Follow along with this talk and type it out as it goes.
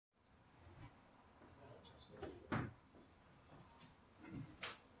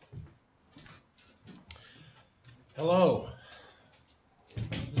Hello.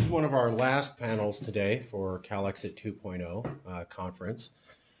 This is one of our last panels today for Calexit 2.0 conference,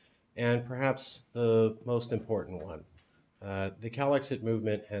 and perhaps the most important one. The Calexit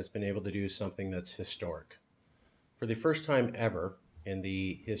movement has been able to do something that's historic. For the first time ever in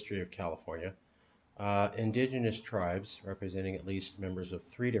the history of California, indigenous tribes, representing at least members of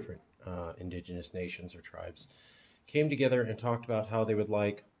three different indigenous nations or tribes, came together and talked about how they would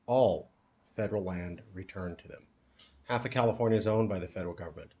like all federal land returned to them. Half of California is owned by the federal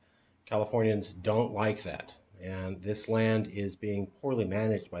government. Californians don't like that, and this land is being poorly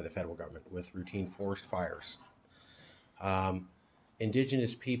managed by the federal government with routine forest fires.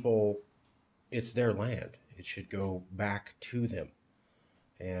 Indigenous people, it's their land. It should go back to them.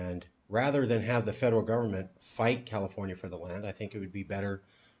 And rather than have the federal government fight California for the land, I think it would be better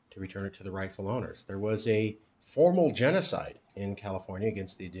to return it to the rightful owners. There was a formal genocide in California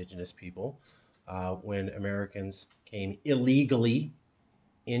against the indigenous people when Americans came illegally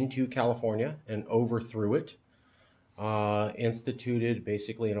into California and overthrew it, instituted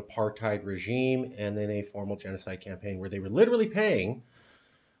basically an apartheid regime, and then a formal genocide campaign where they were literally paying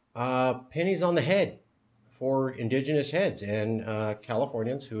pennies on the head for indigenous heads. And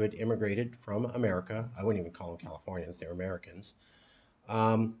Californians who had immigrated from America, I wouldn't even call them Californians, they were Americans.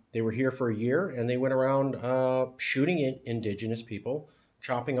 They were here for a year, and they went around shooting indigenous people,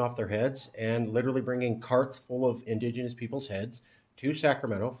 chopping off their heads, and literally bringing carts full of indigenous people's heads to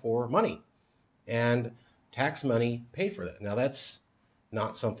Sacramento for money. And tax money paid for that. Now, that's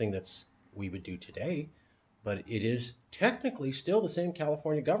not something we would do today, but it is technically still the same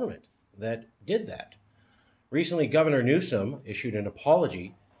California government that did that. Recently, Governor Newsom issued an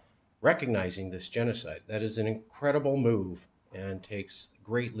apology recognizing this genocide. That is an incredible move and takes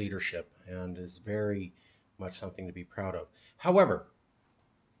great leadership and is very much something to be proud of. However,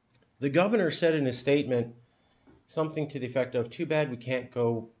 the governor said in his statement something to the effect of, too bad we can't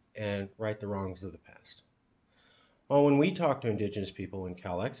go and right the wrongs of the past. Well, when we talked to indigenous people in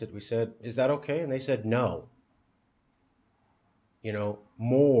Calexit, we said, is that okay? And they said, no.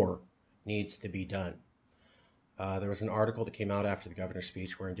 More needs to be done. There was an article that came out after the governor's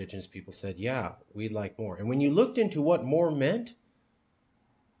speech where indigenous people said, yeah, we'd like more. And when you looked into what more meant,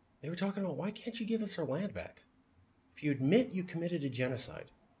 they were talking about, why can't you give us our land back? If you admit you committed a genocide,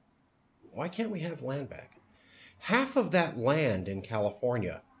 why can't we have land back? Half of that land in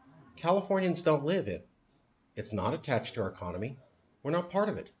California, Californians don't live in. It's not attached to our economy. We're not part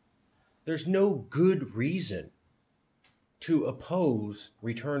of it. There's no good reason to oppose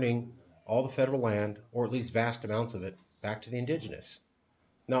returning all the federal land, or at least vast amounts of it, back to the indigenous.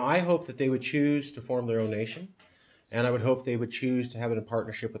 Now, I hope that they would choose to form their own nation, and I would hope they would choose to have it in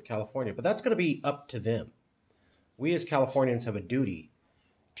partnership with California. But that's going to be up to them. We as Californians have a duty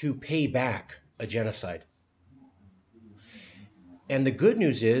to pay back a genocide. And the good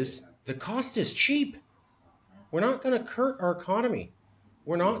news is the cost is cheap. We're not going to hurt our economy.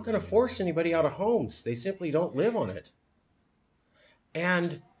 We're not going to force anybody out of homes. They simply don't live on it.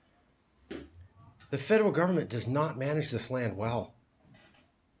 And the federal government does not manage this land well.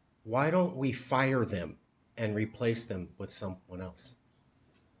 Why don't we fire them and replace them with someone else?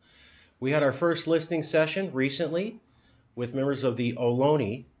 We had our first listening session recently with members of the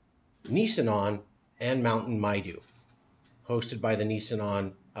Ohlone, Nisenan, and Mountain Maidu, hosted by the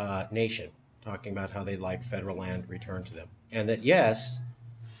Nisenan Nation, talking about how they liked federal land returned to them. And that, yes,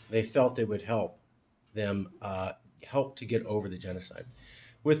 they felt it would help them help to get over the genocide.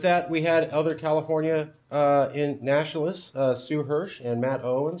 With that, we had other California nationalists, Sue Hirsch and Matt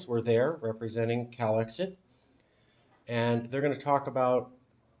Owens were there representing Calexit. And they're going to talk about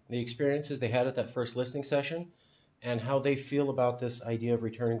the experiences they had at that first listening session and how they feel about this idea of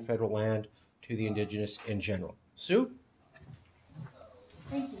returning federal land to the indigenous in general. Sue?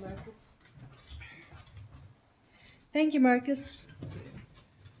 Thank you, Marcus. Thank you, Marcus.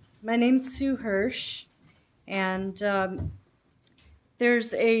 My name's Sue Hirsch, and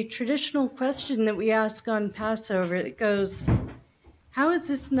there's a traditional question that we ask on Passover that goes, how is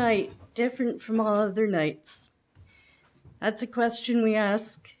this night different from all other nights? That's a question we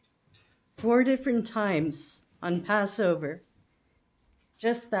ask 4 different times on Passover,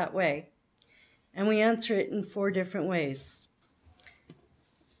 just that way. And we answer it in 4 different ways.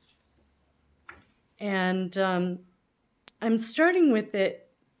 And I'm starting with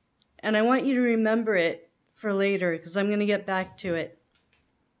it, and I want you to remember it for later, because I'm going to get back to it.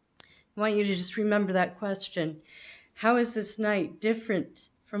 I want you to just remember that question. How is this night different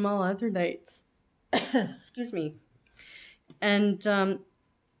from all other nights? Excuse me. And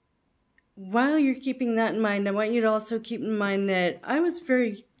while you're keeping that in mind, I want you to also keep in mind that I was a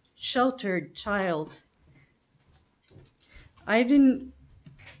very sheltered child I didn't,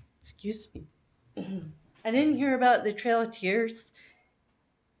 excuse me, I didn't hear about the Trail of Tears,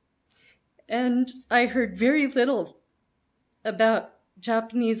 and I heard very little about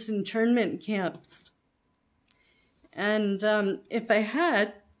Japanese internment camps. And if I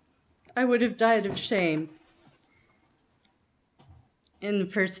had, I would have died of shame in the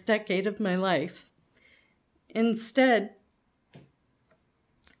first decade of my life. Instead,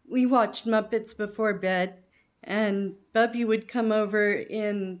 we watched Muppets before bed, and Bubby would come over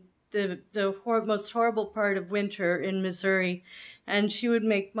in the most horrible part of winter in Missouri, and she would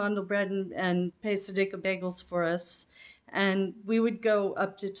make mandel bread and quesadilla bagels for us. And we would go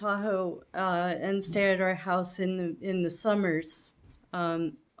up to Tahoe and stay at our house in the summers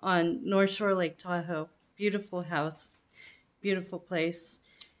on North Shore Lake Tahoe. Beautiful house, beautiful place.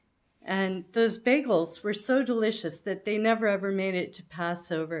 And those bagels were so delicious that they never ever made it to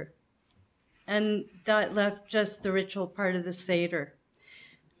Passover. And that left just the ritual part of the Seder.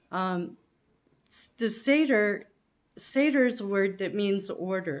 The Seder is a word that means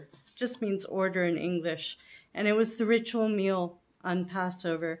order, just means order in English. And it was the ritual meal on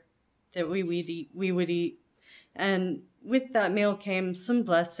Passover that we would eat. And with that meal came some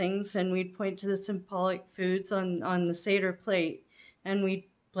blessings, and we'd point to the symbolic foods on the Seder plate, and we'd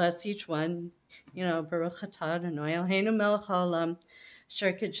bless each one. You know, Baruch atah Adonai Eloheinu melech haolam,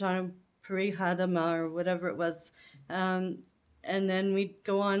 asher kidshanu peri hadama, or whatever it was. And then we'd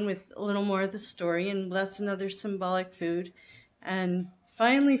go on with a little more of the story and bless another symbolic food. And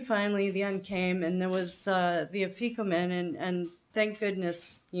finally, the end came, and there was the afikomen, and thank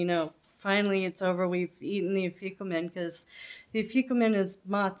goodness, you know, finally it's over. We've eaten the afikomen, because the afikomen is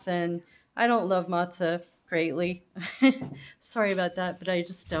matzah, and I don't love matzah greatly. Sorry about that, but I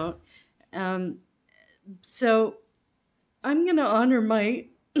just don't. So I'm going to honor my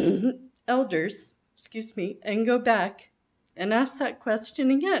elders, and go back and ask that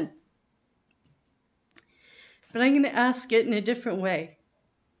question again. But I'm going to ask it in a different way.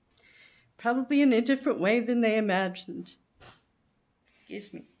 Probably in a different way than they imagined.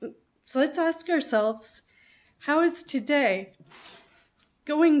 So let's ask ourselves, how is today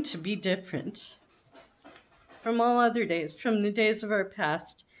going to be different from all other days, from the days of our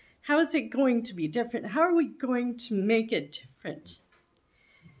past? How is it going to be different? How are we going to make it different?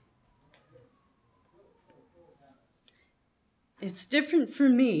 It's different for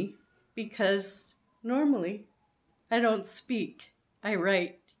me because normally I don't speak, I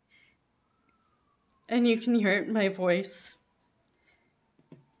write. And you can hear it in my voice.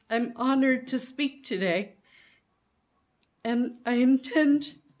 I'm honored to speak today. And I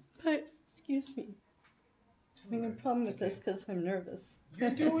intend, I'm having a problem with this because I'm nervous. You're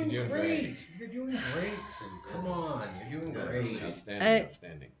doing great. You're doing great, Sue. Come on, you're doing great.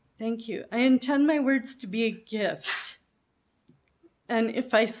 Outstanding. Thank you. I intend my words to be a gift. And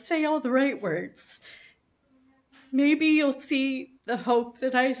if I say all the right words, maybe you'll see the hope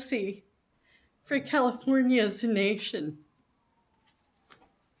that I see for California as a nation.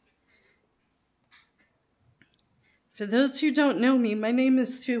 For those who don't know me, my name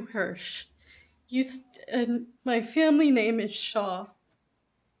is Sue Hirsch. And my family name is Shaw.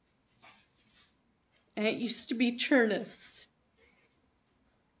 And it used to be Chernus.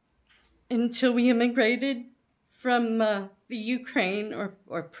 Until we immigrated from the Ukraine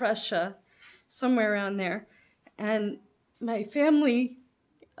or Prussia, somewhere around there. And my family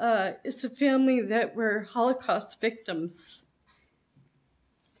is a family that were Holocaust victims.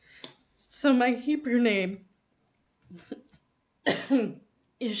 So my Hebrew name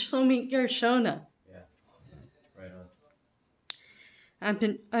is Shlomit Gershona. Yeah, right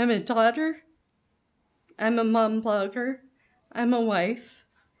on. I'm a daughter. I'm a mom blogger. I'm a wife.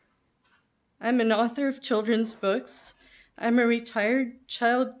 I'm an author of children's books. I'm a retired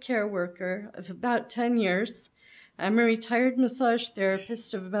child care worker of about 10 years. I'm a retired massage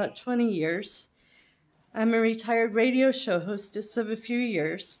therapist of about 20 years. I'm a retired radio show hostess of a few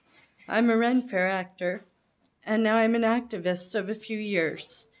years. I'm a Ren Fair actor. And now I'm an activist of a few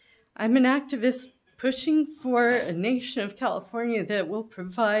years. I'm an activist pushing for a nation of California that will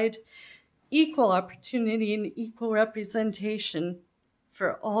provide equal opportunity and equal representation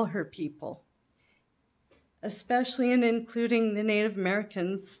for all her people, especially and including the Native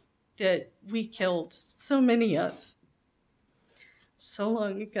Americans that we killed so many of so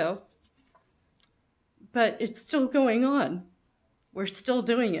long ago. But it's still going on. We're still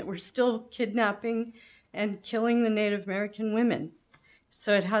doing it. We're still kidnapping and killing the Native American women.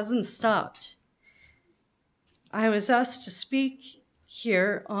 So it hasn't stopped. I was asked to speak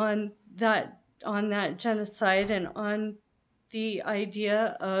here on that genocide and on the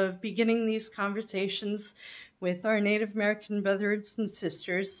idea of beginning these conversations with our Native American brothers and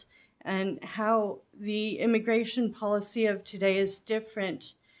sisters, and how the immigration policy of today is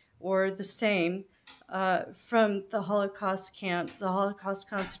different or the same from the Holocaust camp, the Holocaust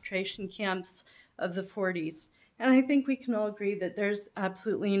concentration camps of the 40s. And I think we can all agree that there's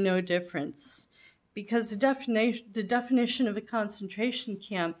absolutely no difference, because the definition of a concentration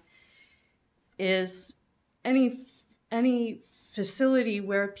camp is any facility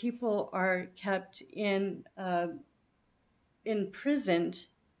where people are kept imprisoned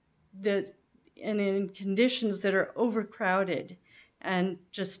and in conditions that are overcrowded and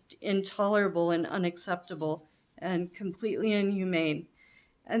just intolerable and unacceptable and completely inhumane.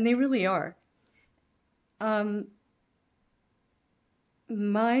 And they really are.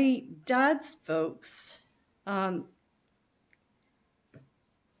 My dad's folks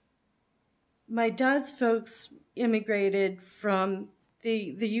immigrated from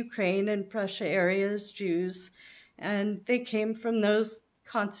the Ukraine and Prussia areas, Jews, and they came from those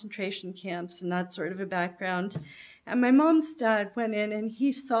concentration camps and that sort of a background. And my mom's dad went in and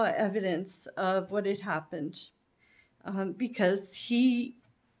he saw evidence of what had happened because he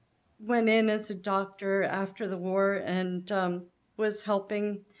went in as a doctor after the war and was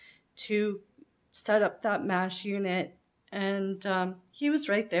helping to set up that MASH unit. And he was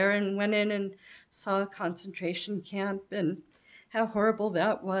right there and went in and saw a concentration camp and how horrible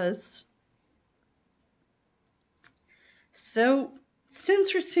that was. So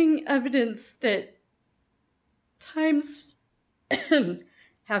since we're seeing evidence that times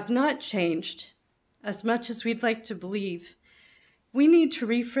have not changed as much as we'd like to believe, we need to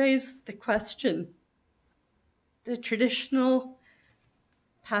rephrase the question, the traditional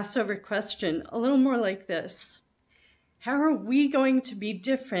Passover question, a little more like this. How are we going to be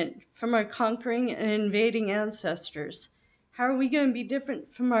different from our conquering and invading ancestors? How are we going to be different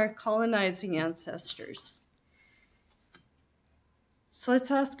from our colonizing ancestors? So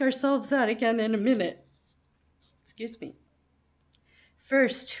let's ask ourselves that again in a minute. Excuse me.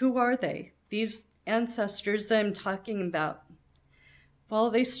 First, who are they? These ancestors that I'm talking about.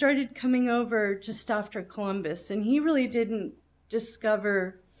 Well, they started coming over just after Columbus, and he really didn't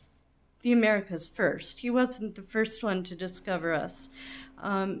discover the Americas first. He wasn't the first one to discover us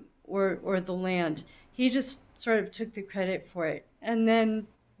or the land. He just sort of took the credit for it. And then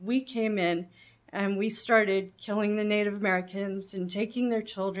we came in and we started killing the Native Americans and taking their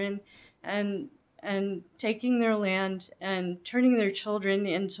children and taking their land and turning their children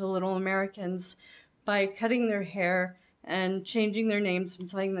into little Americans by cutting their hair and changing their names and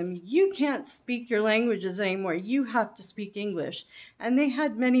telling them, you can't speak your languages anymore, you have to speak English. And they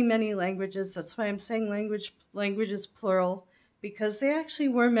had many, many languages. That's why I'm saying languages plural, because they actually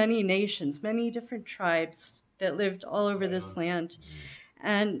were many nations, many different tribes that lived all over this land.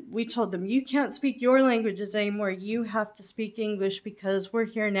 And we told them, you can't speak your languages anymore, you have to speak English because we're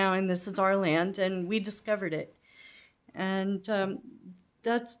here now and this is our land and we discovered it. And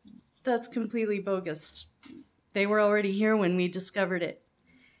that's completely bogus. They were already here when we discovered it.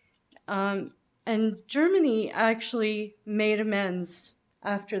 And Germany actually made amends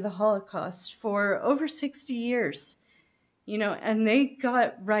after the Holocaust for over 60 years, and they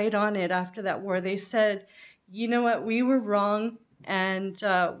got right on it after that war. They said, you know what, we were wrong, and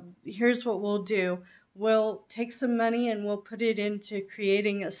here's what we'll do. We'll take some money and we'll put it into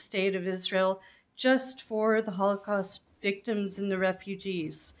creating a state of Israel just for the Holocaust victims and the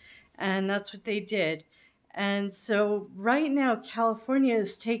refugees. And that's what they did. And so right now, California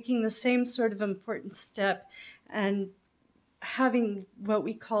is taking the same sort of important step and having what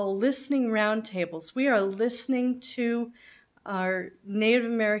we call listening roundtables. We are listening to our Native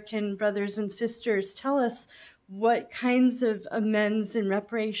American brothers and sisters tell us what kinds of amends and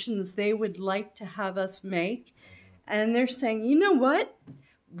reparations they would like to have us make. And they're saying, you know what?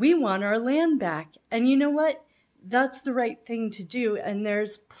 We want our land back. And you know what? That's the right thing to do. And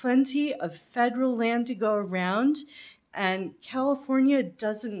there's plenty of federal land to go around. And California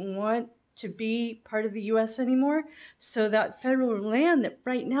doesn't want to be part of the U.S. anymore. So that federal land that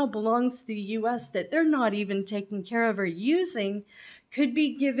right now belongs to the U.S. that they're not even taking care of or using could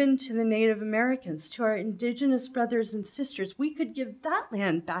be given to the Native Americans, to our Indigenous brothers and sisters. We could give that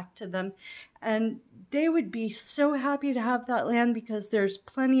land back to them. And they would be so happy to have that land because there's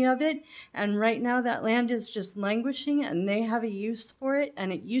plenty of it. And right now that land is just languishing and they have a use for it.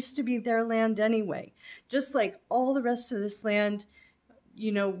 And it used to be their land anyway. Just like all the rest of this land,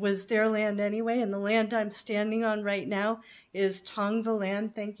 was their land anyway. And the land I'm standing on right now is Tongva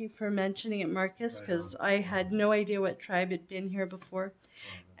land. Thank you for mentioning it, Marcus, because I had no idea what tribe had been here before.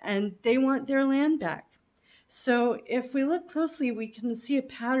 And they want their land back. So if we look closely, we can see a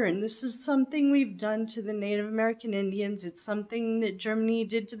pattern. This is something we've done to the Native American Indians. It's something that Germany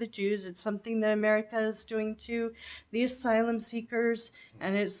did to the Jews. It's something that America is doing to the asylum seekers.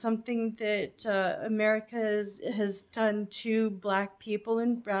 And it's something that America has done to Black people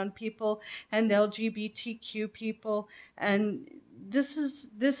and brown people and LGBTQ people. And this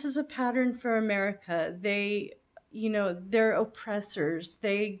is a pattern for America. They're oppressors.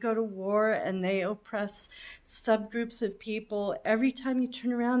 They go to war and they oppress subgroups of people. Every time you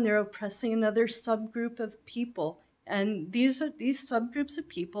turn around, they're oppressing another subgroup of people. And these subgroups of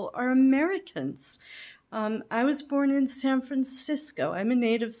people are Americans. I was born in San Francisco. I'm a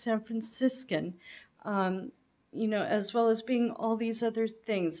native San Franciscan. As well as being all these other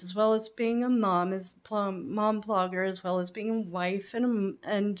things, as well as being a mom, mom blogger, as well as being a wife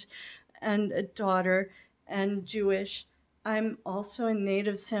and a daughter, and Jewish. I'm also a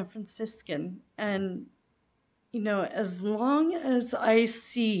native San Franciscan. And, as long as I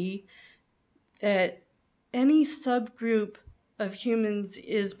see that any subgroup of humans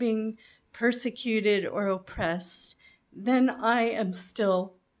is being persecuted or oppressed, then I am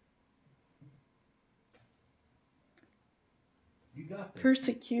still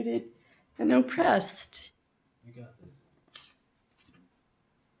persecuted and oppressed. You got this.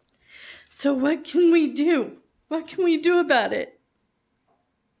 So what can we do? What can we do about it?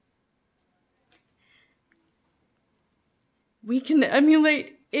 We can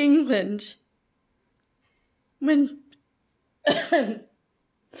emulate England when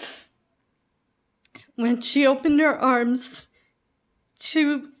she opened her arms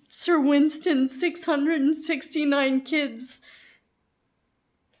to Sir Winston's 669 kids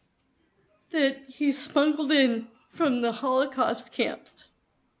that he smuggled in from the Holocaust camps.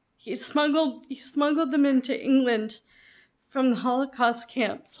 He smuggled them into England from the Holocaust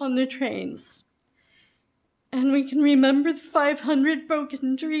camps on the trains. And we can remember the 500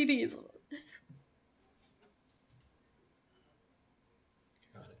 broken treaties.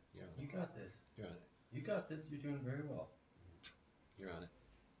 You got this. You're on it. You got this. You're doing very well. You're on it.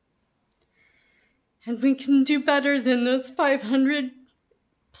 And we can do better than those 500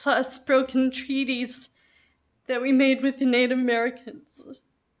 plus broken treaties that we made with the Native Americans.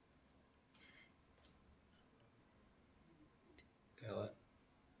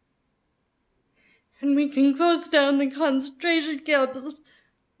 And we can close down the concentration camps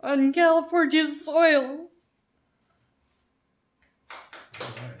on California's soil.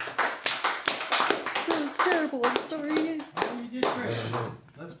 That was terrible, I'm sorry. Oh, you did great.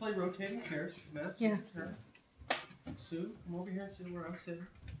 Let's play rotating chairs. Matt, yeah. Turn. Sue, come over here and sit where I'm sitting.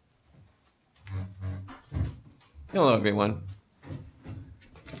 Hello, everyone.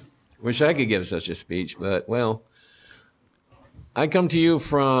 Wish I could give such a speech, but, well, I come to you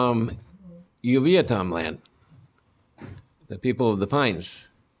from Yubiatam land, the people of the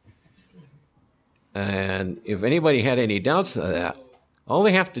pines. And if anybody had any doubts of that, all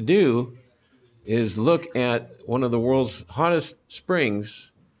they have to do is look at one of the world's hottest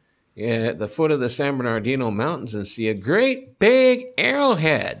springs at the foot of the San Bernardino Mountains and see a great big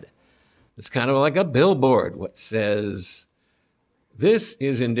arrowhead. It's kind of like a billboard, what says, "This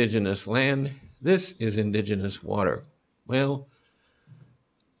is indigenous land, this is indigenous water." Well,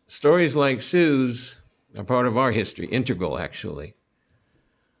 stories like Sue's are part of our history, integral actually,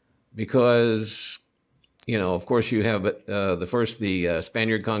 because, of course you have the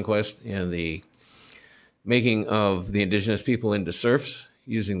Spaniard conquest and the making of the indigenous people into serfs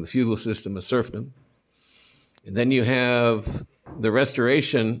using the feudal system of serfdom. And then you have the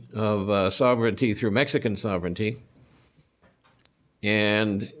restoration of sovereignty through Mexican sovereignty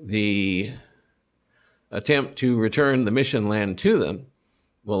and the attempt to return the mission land to them.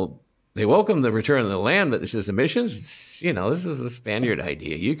 Well, they welcome the return of the land, but this is the missions. This is a Spaniard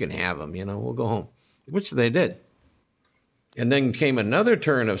idea. You can have them, we'll go home, which they did. And then came another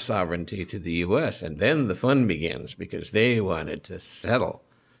turn of sovereignty to the U.S., and then the fun begins because they wanted to settle,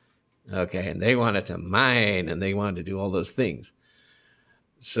 okay, and they wanted to mine, and they wanted to do all those things.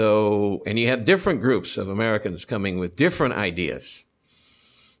 So, and you had different groups of Americans coming with different ideas.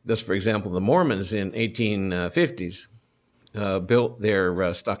 Thus, for example, the Mormons in 1850s built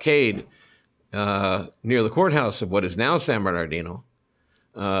their stockade near the courthouse of what is now San Bernardino,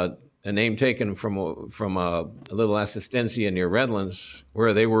 a name taken from a little Assistencia near Redlands,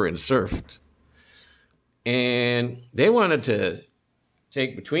 where they were enserfed. And they wanted to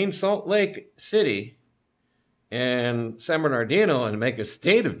take between Salt Lake City and San Bernardino and make a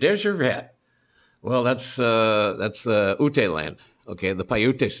state of Deseret. Well, that's Ute land, okay, the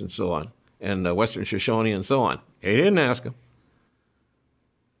Paiutes and so on, and Western Shoshone and so on. They didn't ask them.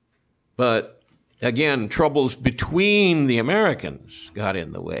 But again, troubles between the Americans got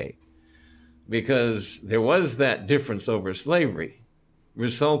in the way, because there was that difference over slavery,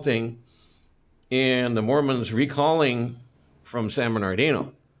 resulting in the Mormons recalling from San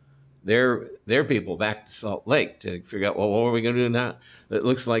Bernardino their people back to Salt Lake to figure out, well, what are we going to do now? It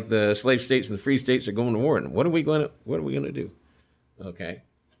looks like the slave states and the free states are going to war, and what are we going to do? Okay,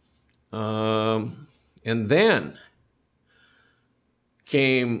 and then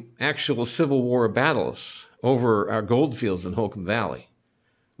came actual Civil War battles over our gold fields in Holcomb Valley,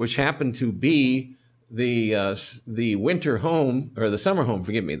 which happened to be the winter home, or the summer home,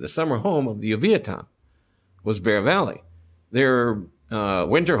 forgive me, the summer home of the Uviatam was Bear Valley. Their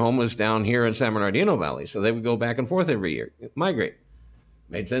winter home was down here in San Bernardino Valley, so they would go back and forth every year, migrate.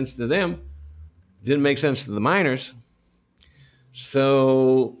 Made sense to them. Didn't make sense to the miners.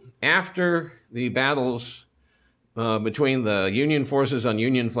 So after the battles between the Union forces on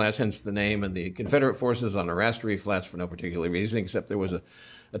Union Flats, hence the name, and the Confederate forces on Arastery Flats for no particular reason, except there was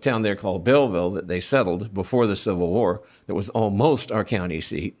a town there called Belleville that they settled before the Civil War that was almost our county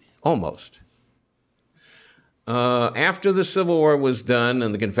seat, almost. After the Civil War was done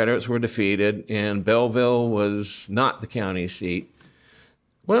and the Confederates were defeated and Belleville was not the county seat,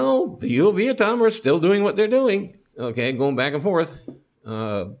 well, the U of Vietnam are still doing what they're doing, okay, going back and forth.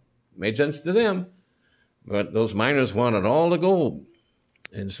 Made sense to them, but those miners wanted all the gold,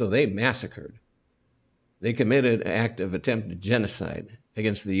 and so they massacred. They committed an act of attempted genocide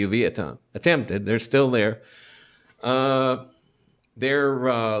against the U of Vietnam. Attempted, they're still there.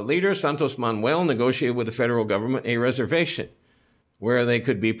 Their leader, Santos Manuel, negotiated with the federal government a reservation where they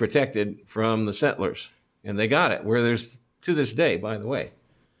could be protected from the settlers. And they got it, where there's, to this day, by the way.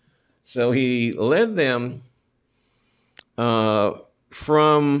 So he led them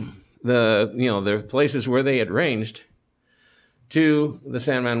from the places where they had ranged to the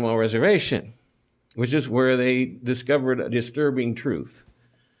San Manuel Reservation, which is where they discovered a disturbing truth.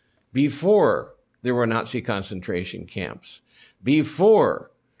 Before there were Nazi concentration camps, before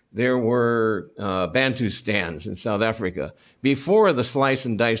there were Bantustans in South Africa, before the slice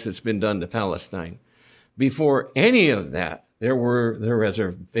and dice that's been done to Palestine, before any of that, there were the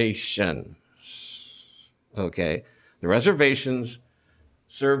reservations. Okay, the reservations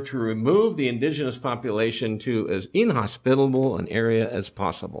served to remove the indigenous population to as inhospitable an area as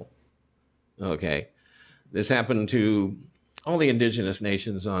possible. Okay, this happened to all the indigenous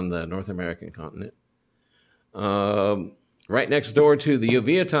nations on the North American continent. Right next door to the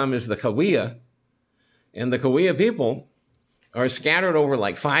Uviatam is the Cahuilla, and the Cahuilla people are scattered over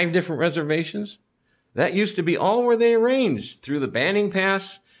like 5 different reservations. That used to be all where they ranged through the Banning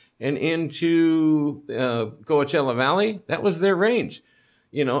Pass and into Coachella Valley. That was their range.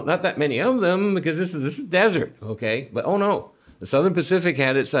 You know, not that many of them because this is desert, okay? But oh no, the Southern Pacific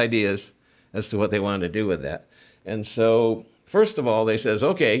had its ideas as to what they wanted to do with that. And so, first of all, they says,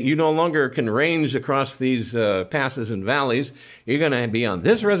 okay, you no longer can range across these passes and valleys. You're going to be on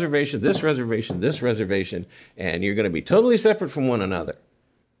this reservation, this reservation, this reservation, and you're going to be totally separate from one another.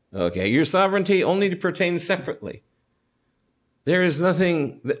 Okay, your sovereignty only pertains separately. There is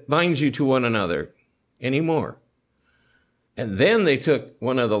nothing that binds you to one another anymore. And then they took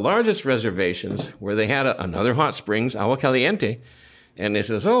one of the largest reservations where they had another hot springs, Agua Caliente, and they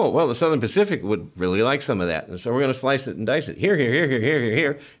says, oh, well, the Southern Pacific would really like some of that. And so we're going to slice it and dice it. Here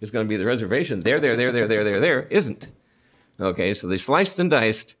is going to be the reservation. There isn't. Okay, so they sliced and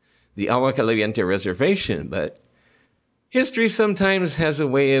diced the Agua Caliente reservation, but history sometimes has a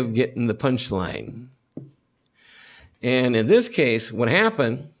way of getting the punchline. And in this case, what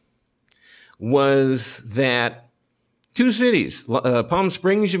happened was that 2 cities, Palm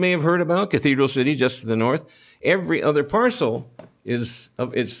Springs, you may have heard about, Cathedral City, just to the north. Every other parcel is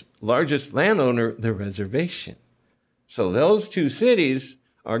of its largest landowner, the reservation. So those 2 cities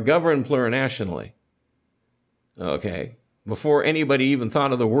are governed plurinationally. Okay, before anybody even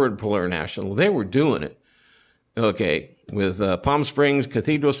thought of the word plurinational, they were doing it. Okay, with Palm Springs,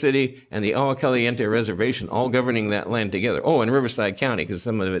 Cathedral City, and the Agua Caliente Reservation all governing that land together. Oh, and Riverside County, because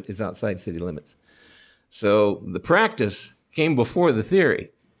some of it is outside city limits. So the practice came before the theory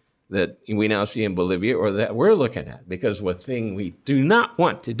that we now see in Bolivia, or that we're looking at, because one thing we do not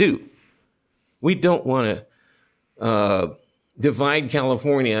want to do, we don't want to divide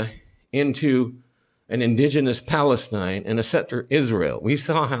California into an indigenous Palestine and a settler Israel. We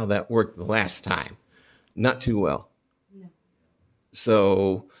saw how that worked the last time. Not too well. No.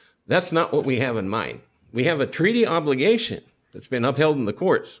 So that's not what we have in mind. We have a treaty obligation that's been upheld in the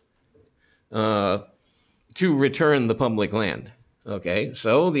courts to return the public land. Okay,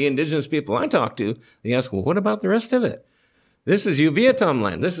 so the indigenous people I talk to, they ask, well, what about the rest of it? This is Uviatam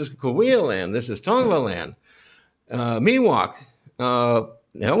land. This is Kauai land. This is Tongva land. Miwok.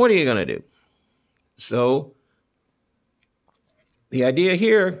 Now, what are you going to do? So the idea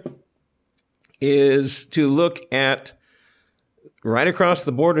here is to look at right across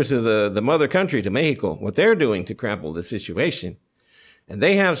the border to the mother country, to Mexico, what they're doing to grapple the situation. And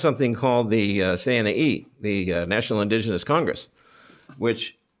they have something called the CNAE, the National Indigenous Congress,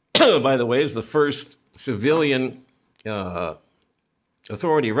 which, by the way, is the first civilian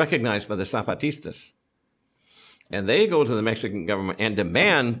authority recognized by the Zapatistas. And they go to the Mexican government and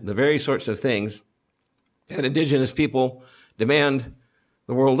demand the very sorts of things that indigenous people demand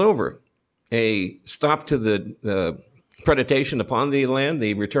the world over. A stop to the predation upon the land,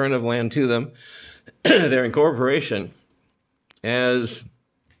 the return of land to them, their incorporation as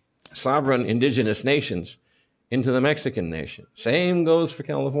sovereign indigenous nations into the Mexican nation. Same goes for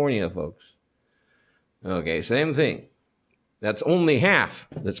California, folks. Okay, same thing. That's only half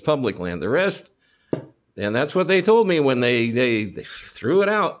that's public land. The rest, and that's what they told me when they threw it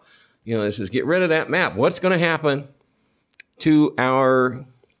out. You know, this is get rid of that map. What's going to happen to our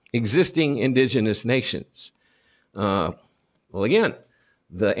existing indigenous nations? Well, again,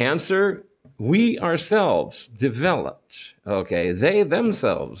 the answer, we ourselves developed. Okay, they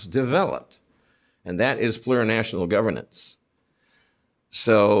themselves developed. And that is plurinational governance.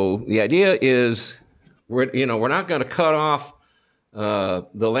 So the idea is, we're not going to cut off the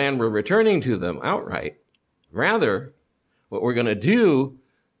land we're returning to them outright. Rather, what we're going to do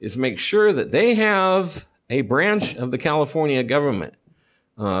is make sure that they have a branch of the California government,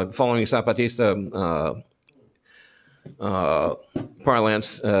 following Zapatista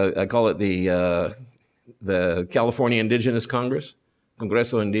parlance. I call it the California Indigenous Congress,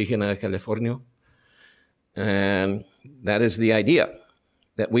 Congreso Indígena Californio. And that is the idea,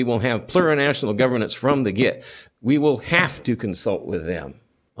 that we will have plurinational governance from the get. We will have to consult with them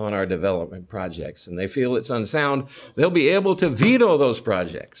on our development projects, and they feel it's unsound, they'll be able to veto those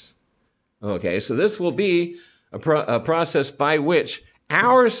projects. Okay, so this will be a process by which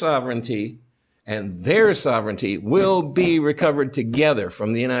our sovereignty and their sovereignty will be recovered together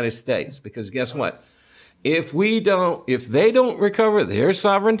from the United States. Because guess what? If they don't recover their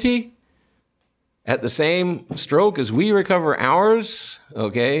sovereignty at the same stroke as we recover ours,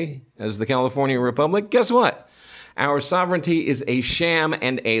 okay, as the California Republic, guess what? Our sovereignty is a sham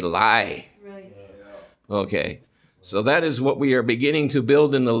and a lie. Right. Okay, so that is what we are beginning to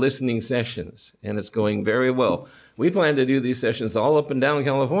build in the listening sessions, and it's going very well. We plan to do these sessions all up and down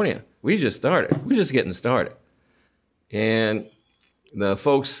California. We just started. We're just getting started. And the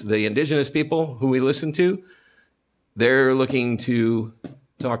folks, the indigenous people who we listen to, they're looking to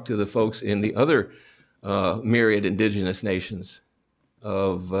talk to the folks in the other myriad indigenous nations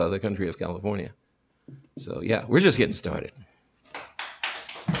of the country of California. So yeah, we're just getting started.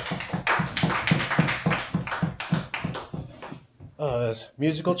 There's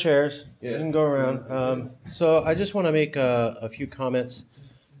musical chairs. Yeah. You can go around. So I just want to make a few comments.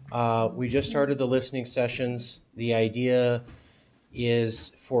 We just started the listening sessions. The idea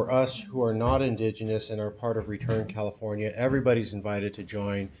is for us who are not indigenous and are part of Return California, everybody's invited to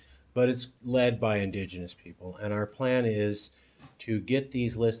join, but it's led by indigenous people. And our plan is to get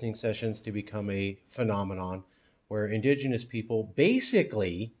these listening sessions to become a phenomenon where indigenous people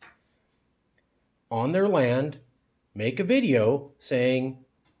basically on their land make a video saying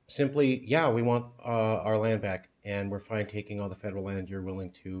simply, yeah, we want our land back and we're fine taking all the federal land you're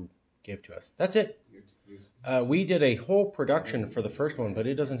willing to give to us. That's it. We did a whole production for the first one, but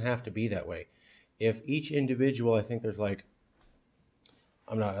it doesn't have to be that way. If each individual, I think there's like,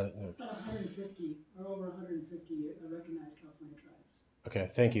 I'm not. About 150 or over 150 recognized California tribes. Okay,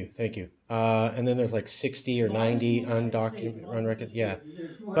 thank you. And then there's like 60 or 90 undocumented, unrecognized. Yeah,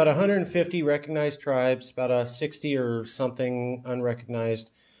 about 150 recognized tribes, about 60 or something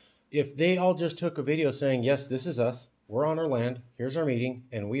unrecognized. If they all just took a video saying, yes, this is us, we're on our land, here's our meeting,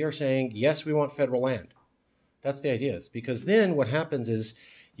 and we are saying, yes, we want federal land. That's the idea. Because then what happens is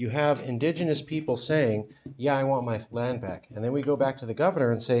you have indigenous people saying, yeah, I want my land back. And then we go back to the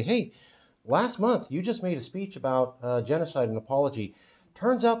governor and say, hey, last month you just made a speech about genocide and apology.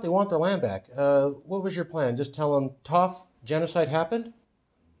 Turns out they want their land back. What was your plan? Just tell them, tough, genocide happened?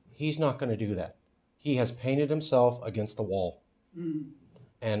 He's not going to do that. He has painted himself against the wall.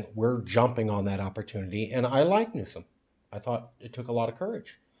 And we're jumping on that opportunity. And I like Newsom. I thought it took a lot of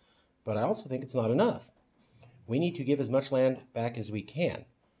courage. But I also think it's not enough. We need to give as much land back as we can.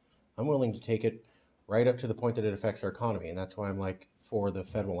 I'm willing to take it right up to the point that it affects our economy. And that's why I'm like for the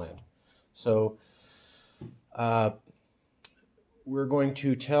federal land. So we're going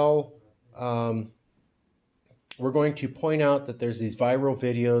to tell, we're going to point out that there's these viral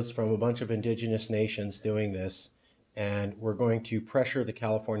videos from a bunch of indigenous nations doing this, and we're going to pressure the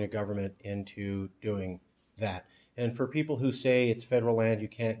California government into doing that. And for people who say it's federal land, you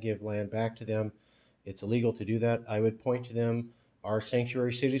can't give land back to them, it's illegal to do that, I would point to them our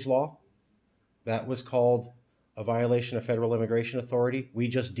sanctuary cities law. That was called a violation of federal immigration authority. We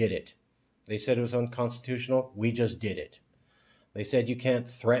just did it. They said it was unconstitutional. We just did it. They said you can't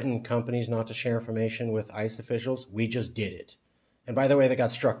threaten companies not to share information with ICE officials. We just did it. And by the way, they got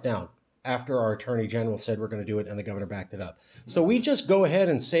struck down after our attorney general said we're going to do it and the governor backed it up. So we just go ahead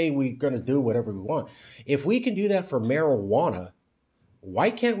and say we're going to do whatever we want. If we can do that for marijuana,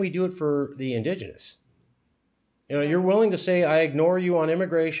 why can't we do it for the indigenous? You know, you're willing to say, I ignore you on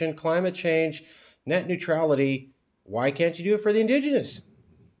immigration, climate change, net neutrality. Why can't you do it for the indigenous?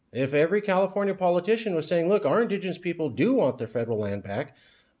 If every California politician was saying, look, our indigenous people do want their federal land back,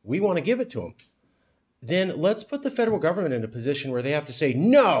 we want to give it to them, then let's put the federal government in a position where they have to say,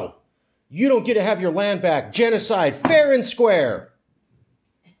 no, you don't get to have your land back. Genocide, fair and square.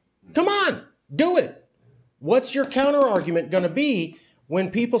 Come on, do it. What's your counter argument going to be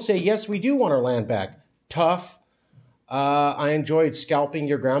when people say, yes, we do want our land back? Tough. I enjoyed scalping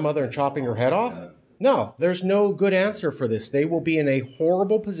your grandmother and chopping her head off. No, there's no good answer for this. They will be in a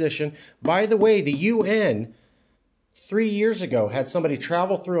horrible position. By the way, the UN 3 years ago had somebody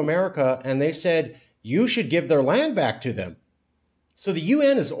travel through America and they said, you should give their land back to them. So the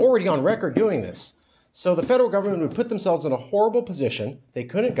UN is already on record doing this. So the federal government would put themselves in a horrible position. They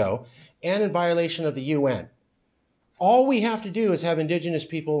couldn't go, and in violation of the UN. All we have to do is have indigenous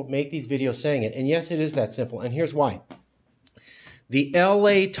people make these videos saying it. And yes, it is that simple. And here's why. The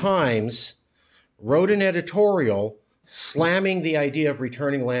LA Times wrote an editorial slamming the idea of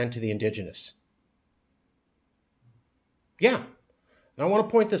returning land to the indigenous. Yeah. And I want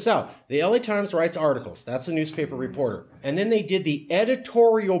to point this out. The LA Times writes articles. That's a newspaper reporter. And then they did the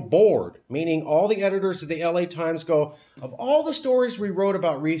editorial board, meaning all the editors of the LA Times go, of all the stories we wrote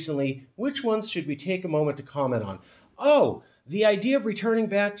about recently, which ones should we take a moment to comment on? Oh, the idea of returning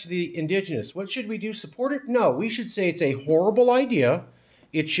back to the indigenous. What should we do? Support it? No, we should say it's a horrible idea.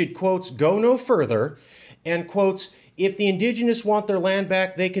 It should, quotes, go no further. And, quotes, if the indigenous want their land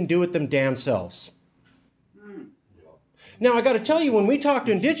back, they can do it them damn selves. Now, I got to tell you, when we talk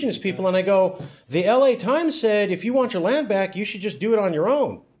to indigenous people and I go, the LA Times said if you want your land back, you should just do it on your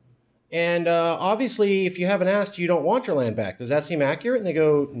own. And obviously, if you haven't asked, you don't want your land back. Does that seem accurate? And they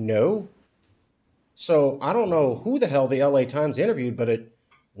go, no. So I don't know who the hell the LA Times interviewed, but it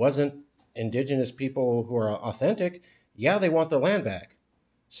wasn't indigenous people who are authentic. Yeah, they want their land back.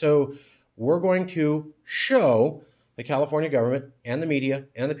 So we're going to show the California government and the media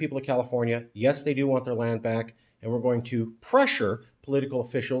and the people of California, yes, they do want their land back. And we're going to pressure political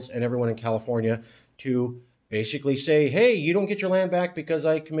officials and everyone in California to basically say, hey, you don't get your land back because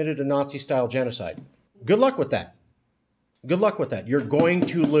I committed a Nazi-style genocide. Good luck with that. Good luck with that. You're going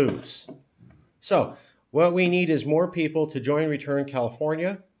to lose. So what we need is more people to join Return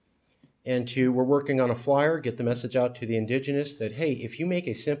California. And we're working on a flyer, get the message out to the indigenous that, hey, if you make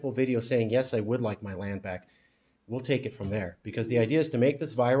a simple video saying, yes, I would like my land back, we'll take it from there. Because the idea is to make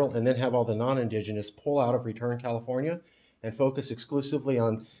this viral and then have all the non-indigenous pull out of Return California and focus exclusively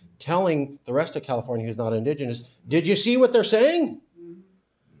on telling the rest of California who's not indigenous, did you see what they're saying?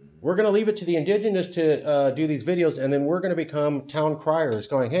 We're going to leave it to the indigenous to do these videos, and then we're going to become town criers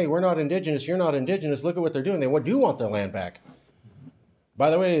going, hey, we're not indigenous, you're not indigenous, look at what they're doing. They do want their land back. By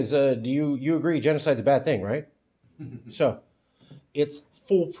the way, do you agree genocide's a bad thing, right? So it's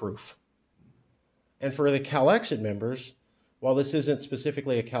foolproof. And for the Calexit members, while this isn't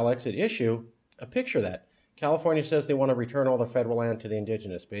specifically a Calexit issue, picture that. California says they want to return all the federal land to the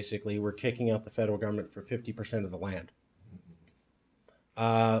indigenous. Basically, we're kicking out the federal government for 50% of the land.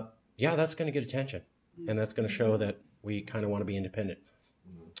 Yeah, that's going to get attention. And that's going to show that we kind of want to be independent.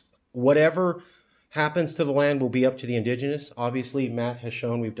 Whatever happens to the land will be up to the indigenous. Obviously, Matt has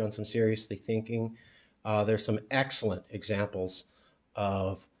shown we've done some seriously thinking. There's some excellent examples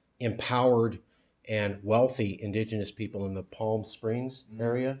of empowered and wealthy indigenous people in the Palm Springs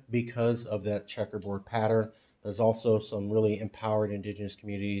area because of that checkerboard pattern. There's also some really empowered indigenous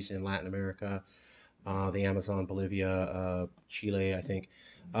communities in Latin America, the Amazon, Bolivia, Chile, I think.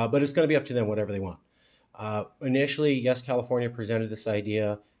 But it's going to be up to them, whatever they want. Initially, yes, California presented this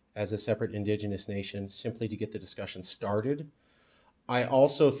idea as a separate indigenous nation simply to get the discussion started. I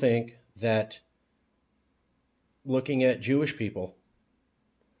also think that looking at Jewish people,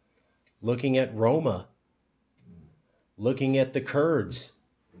 looking at Roma, looking at the Kurds,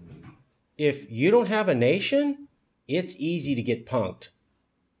 if you don't have a nation, it's easy to get punked.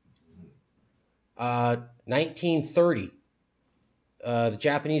 Now, 1930, the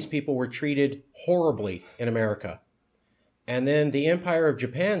Japanese people were treated horribly in America. And then the Empire of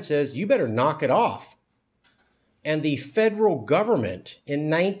Japan says, you better knock it off. And the federal government in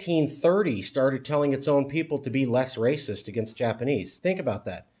 1930 started telling its own people to be less racist against Japanese. Think about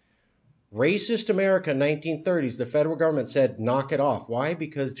that. Racist America, 1930s, the federal government said, knock it off. Why?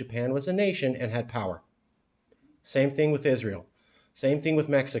 Because Japan was a nation and had power. Same thing with Israel. Same thing with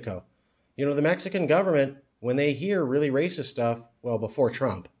Mexico. You know, the Mexican government, when they hear really racist stuff, well, before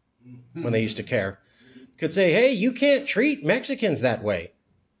Trump, when they used to care, could say, hey, you can't treat Mexicans that way.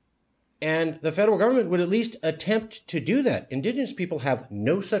 And the federal government would at least attempt to do that. Indigenous people have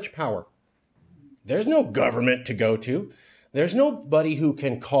no such power. There's no government to go to. There's nobody who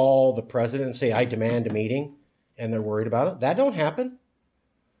can call the president and say, I demand a meeting, and they're worried about it. That don't happen.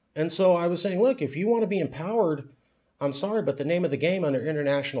 And so I was saying, look, if you want to be empowered, I'm sorry, but the name of the game under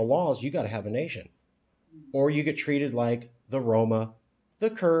international laws, you got to have a nation. Or you get treated like the Roma, the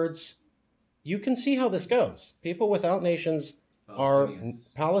Kurds. You can see how this goes. People without nations are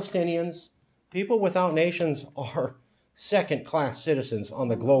Palestinians. People without nations are second-class citizens on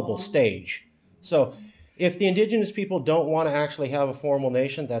the global stage. So if the indigenous people don't want to actually have a formal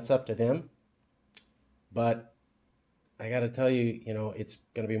nation, that's up to them. But I got to tell you, you know, it's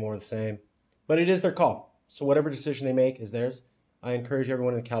going to be more of the same. But it is their call. So whatever decision they make is theirs. I encourage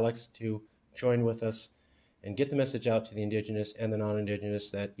everyone in Calexit to join with us and get the message out to the indigenous and the non-indigenous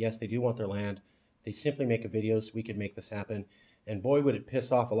that, yes, they do want their land. If they simply make a video so we could make this happen. And boy, would it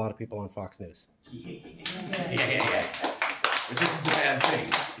piss off a lot of people on Fox News. Yeah. This is a bad thing.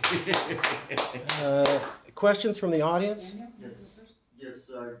 Questions from the audience? Yes,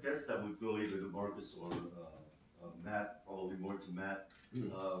 I guess that would go either to Marcus or Matt, probably more to Matt.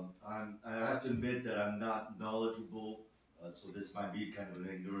 I have to admit that I'm not knowledgeable, so this might be kind of an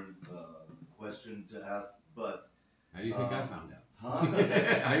ignorant question to ask, but... How do you think I found out? Huh?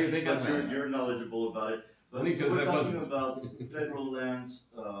 How do you think I found out? You're knowledgeable about it. But so we're talking about federal land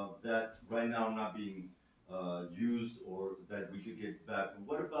that right now not being used or that we could get back.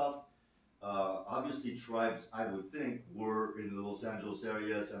 What about, obviously tribes, I would think, were in the Los Angeles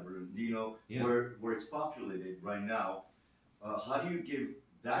area, San Bernardino, where it's populated right now. How do you give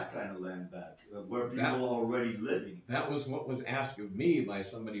that kind of land back, where people are already living? That was what was asked of me by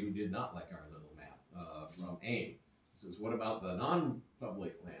somebody who did not like our little map from AIM. Says, what about the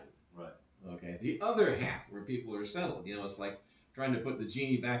non-public land? Right. Okay, the other half where people are settled. You know, it's like trying to put the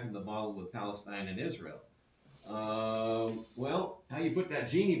genie back in the bottle with Palestine and Israel. Well, how you put that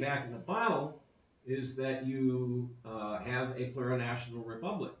genie back in the bottle is that you have a plurinational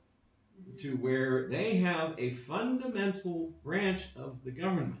republic to where they have a fundamental branch of the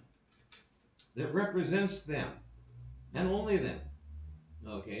government that represents them and only them.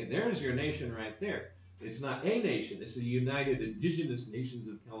 Okay, there's your nation right there. It's not a nation, it's the United Indigenous Nations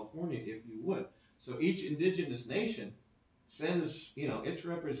of California, if you would. So each indigenous nation sends, you know, its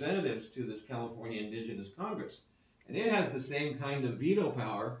representatives to this California Indigenous Congress. And it has the same kind of veto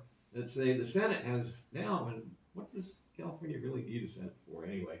power that, say, the Senate has now. And what does California really need a Senate for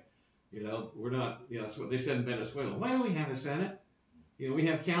anyway? You know, we're not, you know, that's what they said in Venezuela. Why do we have a Senate? You know, we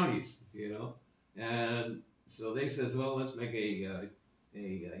have counties, you know. And so they says, well, let's make a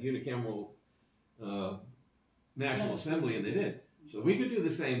unicameral National Assembly, and they did. So we could do the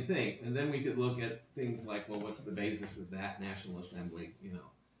same thing, and then we could look at things like, well, what's the basis of that National Assembly? You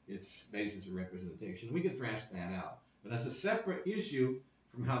know, its basis of representation. We could thrash that out. But that's a separate issue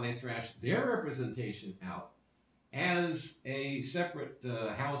from how they thrash their representation out as a separate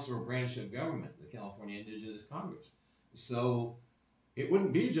house or branch of government, the California Indigenous Congress. So it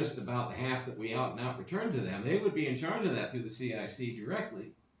wouldn't be just about the half that we out and out return to them. They would be in charge of that through the CIC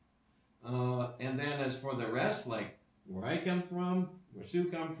directly. And then as for the rest, like where I come from, where Sioux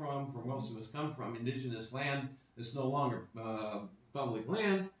come from, where most of us come from, indigenous land that's no longer public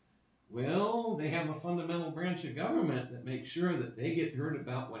land, well, they have a fundamental branch of government that makes sure that they get heard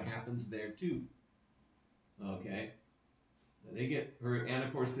about what happens there too. Okay? They get heard, and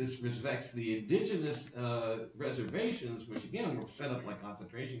of course this respects the indigenous reservations, which again were set up like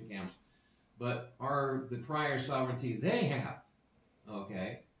concentration camps, but are the prior sovereignty they have.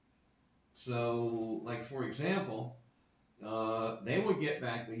 Okay? So, like for example, they would get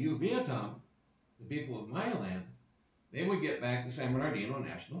back the Yuviatam, the people of my land, they would get back the San Bernardino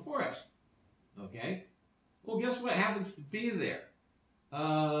National Forest. Okay? Well, guess what happens to be there?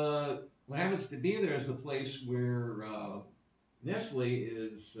 What happens to be there is a place where Nestle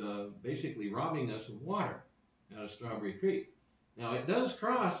is basically robbing us of water out of Strawberry Creek. Now, it does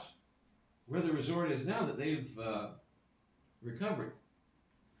cross where the resort is now that they've recovered.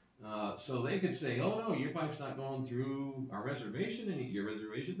 So they could say, oh no, your pipe's not going through our reservation, and your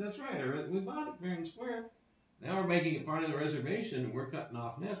reservation, that's right, we bought it fair and square. Now we're making it part of the reservation, and we're cutting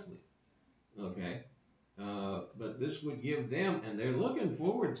off Nestle. Okay? But this would give them, and they're looking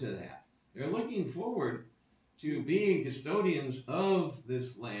forward to that. They're looking forward to being custodians of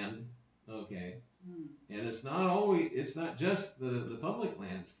this land, okay? And it's not just the public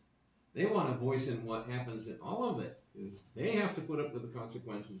lands. They want a voice in what happens in all of it, because they have to put up with the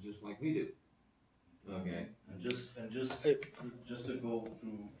consequences just like we do. Okay. And just to go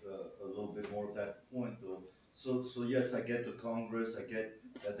through a little bit more of that point, though. So yes, I get the Congress. I get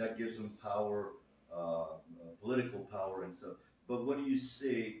that gives them power, political power and stuff. But what do you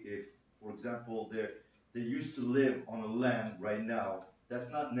say if, for example, they used to live on a land right now that's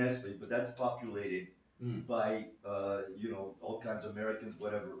not Nestle, but that's populated by all kinds of Americans,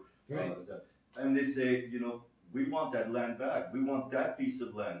 whatever. Right. And they say, we want that land back. We want that piece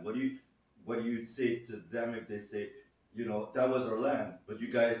of land. What do you say to them if they say, that was our land, but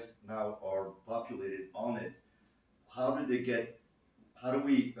you guys now are populated on it? How do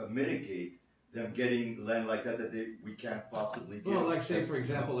we mitigate them getting land like that we can't possibly get? Well, like say, for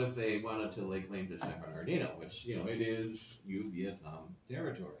example, if they wanted to lay claim to San Bernardino, which, it is Vietnam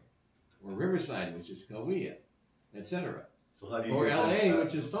territory, or Riverside, which is Kauai, etc. So how do you or LA, back?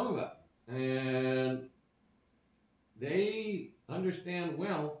 which is Tonga. And they understand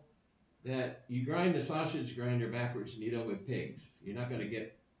well that you grind a sausage grinder backwards and eat it with pigs. You're not going to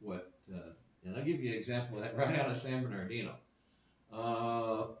get what, and I'll give you an example of that right out of San Bernardino.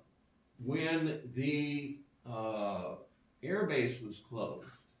 When the air base was closed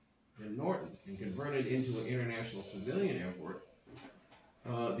in Norton and converted into an international civilian airport,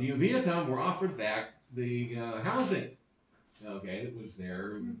 the Vietnam were offered back the housing. Okay, it was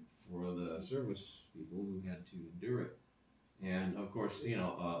there for the service people who had to endure it. And of course,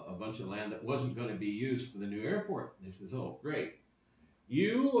 a bunch of land that wasn't going to be used for the new airport. And they says, oh, great.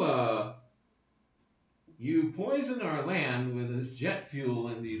 You poison our land with this jet fuel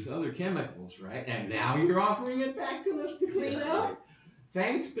and these other chemicals, right? And now you're offering it back to us to clean up?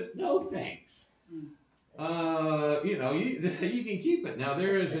 Thanks, but no thanks. You can keep it. Now,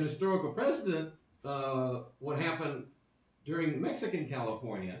 there is an historical precedent, what happened during Mexican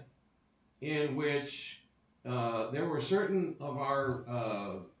California, in which there were certain of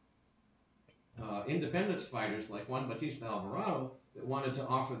our independence fighters, like Juan Bautista Alvarado, that wanted to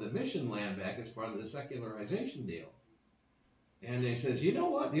offer the mission land back as part of the secularization deal. And they says, you know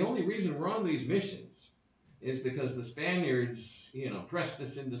what? The only reason we're on these missions is because the Spaniards, pressed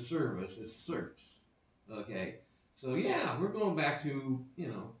us into service as serfs. Okay? So yeah, we're going back to,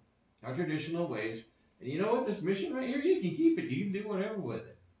 our traditional ways. And you know what? This mission right here, you can keep it. You can do whatever with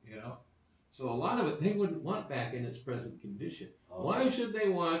it, So a lot of it they wouldn't want back in its present condition. Okay. Why should they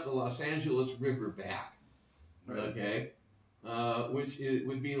want the Los Angeles River back? Right. Okay? Which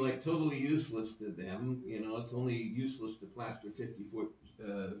would be like totally useless to them. It's only useless to plaster 50-foot,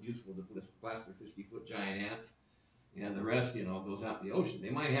 useful to plaster 50-foot giant ants. And the rest, goes out in the ocean.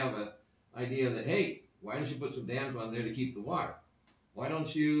 They might have an idea that, hey, why don't you put some dams on there to keep the water? Why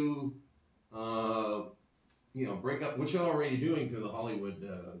don't you, break up, which you're already doing through the Hollywood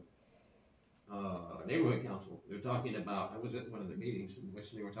neighborhood council. They're talking about, I was at one of the meetings in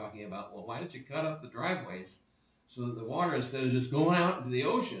which they were talking about, well, why don't you cut up the driveways so that the water, instead of just going out into the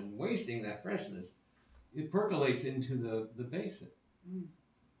ocean, wasting that freshness, it percolates into the basin.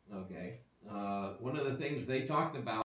 Okay. One of the things they talked about